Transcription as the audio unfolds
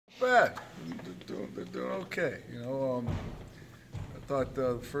bad. They're doing okay. I thought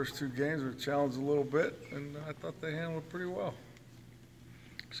the first two games were challenged a little bit, and I thought they handled it pretty well.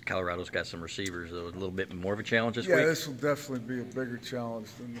 Colorado's got some receivers, though, a little bit more of a challenge this Yeah, week. this will definitely be a bigger challenge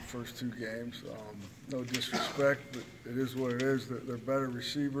than the first two games. No disrespect, but it is what it is. They're better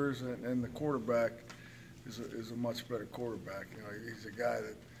receivers, and the quarterback is a much better quarterback. He's a guy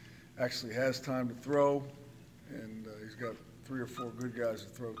that actually has time to throw, and he's got 3 or 4 good guys to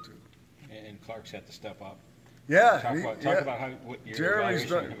throw to. And Clark's had to step up. Yeah, talk about what your Jeremy's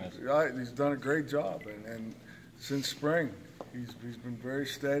evaluation of him is. he's done a great job, and since spring, he's been very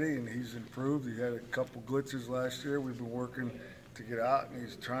steady and he's improved. He had a couple glitches last year. We've been working to get out, and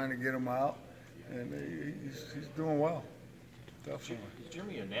he's trying to get them out, and he's doing well. Definitely. Is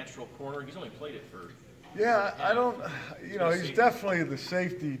Jeremy a natural corner? He's only played it for. Yeah, I don't. He's definitely the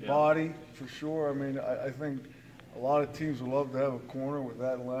safety body for sure. I mean, I think a lot of teams would love to have a corner with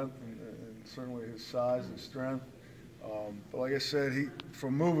that length and certainly his size and strength. But like I said,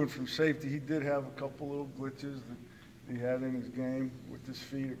 from moving from safety, he did have a couple little glitches that he had in his game with his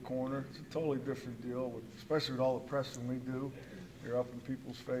feet at corner. It's a totally different deal, especially with all the pressing we do. You're up in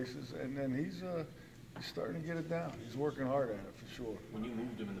people's faces, and then he's starting to get it down. He's working hard at it for sure. When you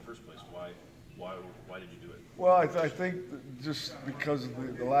moved him in the first place, why did you do it? Well, I think just because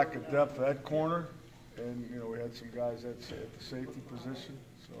of the lack of depth at corner, and we had some guys at the safety position,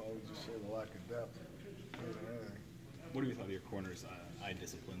 so I would just say the lack of depth. What do you thought of your corners' eye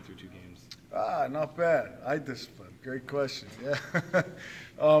discipline through 2 games? Not bad. Eye discipline. Great question. Yeah,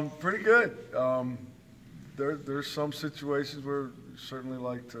 pretty good. There's some situations where we certainly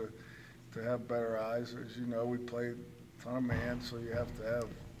like to have better eyes. As you know, we played a ton of man, so you have to have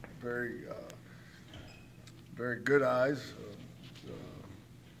very good eyes.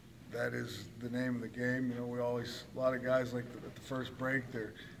 That is the name of the game. A lot of guys like at the first break,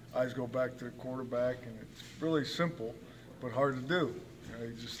 their eyes go back to the quarterback, and it's really simple, but hard to do.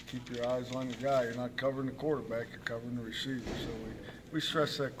 You just keep your eyes on the guy. You're not covering the quarterback, you're covering the receiver. So we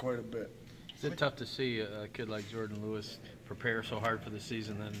stress that quite a bit. Is it tough to see a kid like Jordan Lewis prepare so hard for the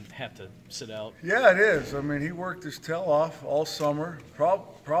season and then have to sit out? Yeah, it is. I mean, he worked his tail off all summer.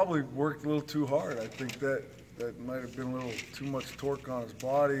 Probably worked a little too hard. I think that might have been a little too much torque on his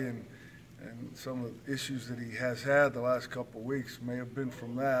body, and some of the issues that he has had the last couple of weeks may have been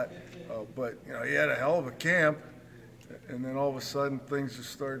from that. But he had a hell of a camp, and then all of a sudden things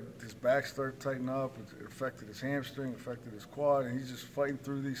just started. His back started tightening up. It affected his hamstring, affected his quad, and he's just fighting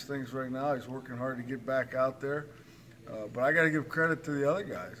through these things right now. He's working hard to get back out there. But I got to give credit to the other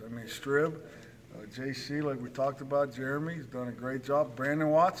guys. I mean, Strib, JC, like we talked about, Jeremy, he's done a great job. Brandon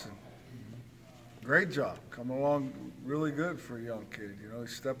Watson. Great job, coming along really good for a young kid. He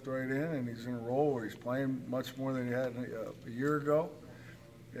stepped right in, and he's in a role where he's playing much more than he had a year ago,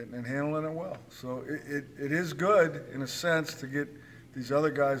 and handling it well. So it is good in a sense to get these other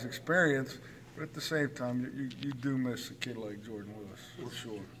guys experience, but at the same time, you do miss a kid like Jordan Lewis for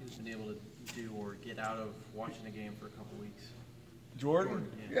sure. He's been able to do or get out of watching the game for a couple weeks. Jordan?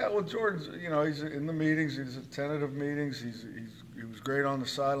 Yeah, well, Jordan's, he's in the meetings. He's at tentative meetings. He was great on the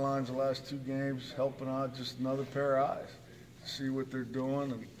sidelines the last 2 games, helping out just another pair of eyes to see what they're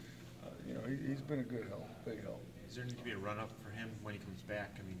doing. And, he's been a good help, big help. Is there need to be a run-up for him when he comes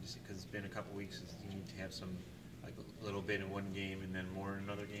back? I mean, just because it's been a couple weeks, does he need to have some, like a little bit in one game and then more in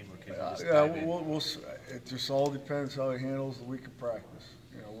another game? Or can he just dive in? It just all depends how he handles the week of practice.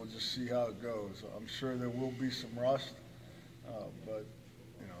 We'll just see how it goes. I'm sure there will be some rust. But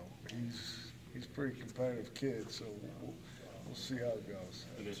he's a pretty competitive kid, so we'll see how it goes.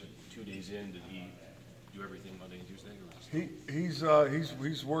 You guys are 2 days in. Did he do everything Monday and Tuesday? Or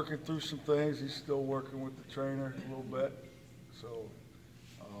He's working through some things. He's still working with the trainer a little bit. So,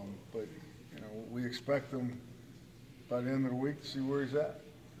 but we expect him by the end of the week to see where he's at.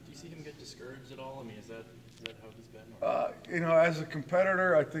 Do you see him get discouraged at all? I mean, is that how he's been? As a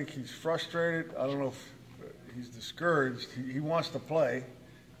competitor, I think he's frustrated. I don't know if he's discouraged. He wants to play,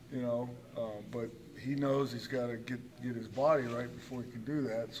 but he knows he's got to get his body right before he can do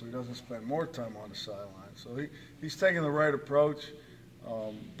that, so he doesn't spend more time on the sideline. So he's taking the right approach,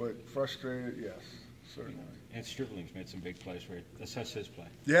 but frustrated, yes, certainly. And Stribling's made some big plays where he assess his play.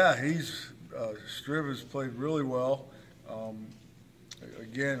 Yeah, Striv has played really well.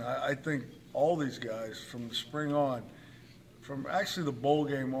 Again, I think all these guys from the spring on, from actually the bowl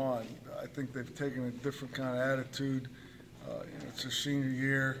game on, I think they've taken a different kind of attitude. It's their senior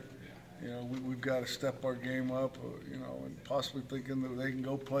year. We've got to step our game up, and possibly thinking that they can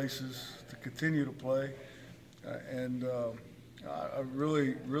go places to continue to play. I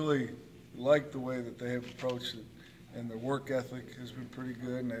really, really like the way that they have approached it and their work ethic has been pretty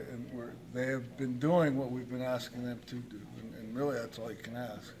good, and they have been doing what we've been asking them to do, and really that's all you can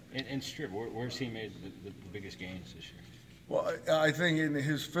ask. And Strip, where's he made the biggest gains this year? Well, I think in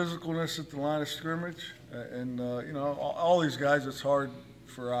his physicalness at the line of scrimmage, and you know, all these guys, it's hard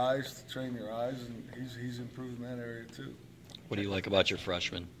for eyes to train your eyes, and he's improved in that area too. What do you like about your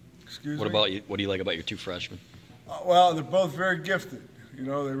freshmen? Excuse What me? about you? What do you like about your two freshmen? Well, they're both very gifted. You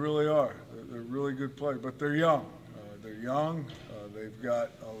know, they really are. They're really good players, but they're young. They're young. They've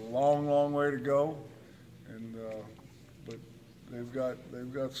got a long, long way to go, and but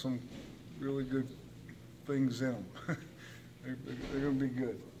they've got some really good things in them. They're going to be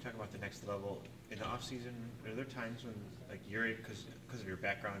good. Talking about the next level, in the off season, are there times when, like, you're, because of your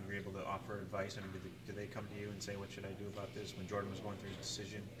background, you're able to offer advice? I mean, do they come to you and say, what should I do about this? When Jordan was going through his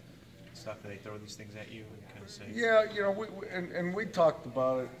decision stuff, do they throw these things at you and kind of say? Yeah, you know, we talked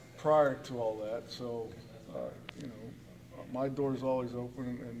about it prior to all that, so, you know, my door's always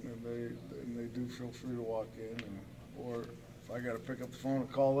open, and they do feel free to walk in, or if I got to pick up the phone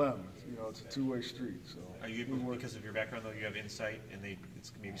and call them, you know, it's a two-way street. So Are you able, because of your background though, you have insight, and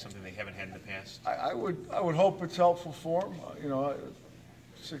it's maybe something they haven't had in the past? I would hope it's helpful for them. You know,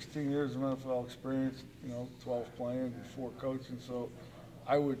 16 years of NFL experience, you know, 12 playing and 4 coaching. So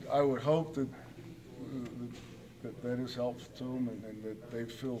I would hope that that is helpful to them, and that they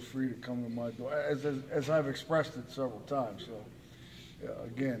feel free to come to my door, as I've expressed it several times. So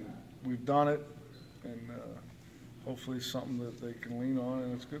again, we've done it, and hopefully it's something that they can lean on,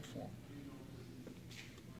 and it's good for them.